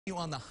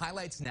On the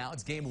highlights now,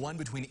 it's game one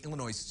between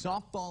Illinois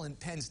softball and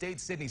Penn State.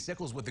 Sydney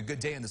Sickles with a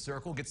good day in the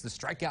circle gets the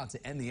strikeout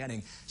to end the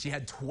inning. She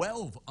had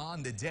 12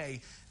 on the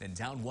day, then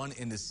down one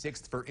in the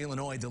sixth for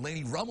Illinois.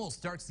 Delaney Rummel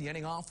starts the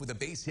inning off with a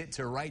base hit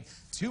to right.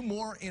 Two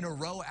more in a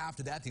row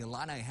after that. The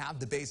Illini have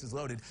the bases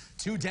loaded.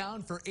 Two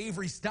down for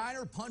Avery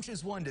Steiner,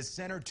 punches one to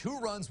center. 2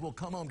 runs will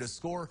come home to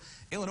score.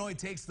 Illinois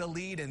takes the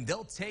lead, and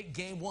they'll take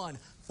game one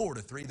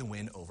 4-3, the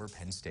win over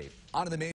Penn State. On to the main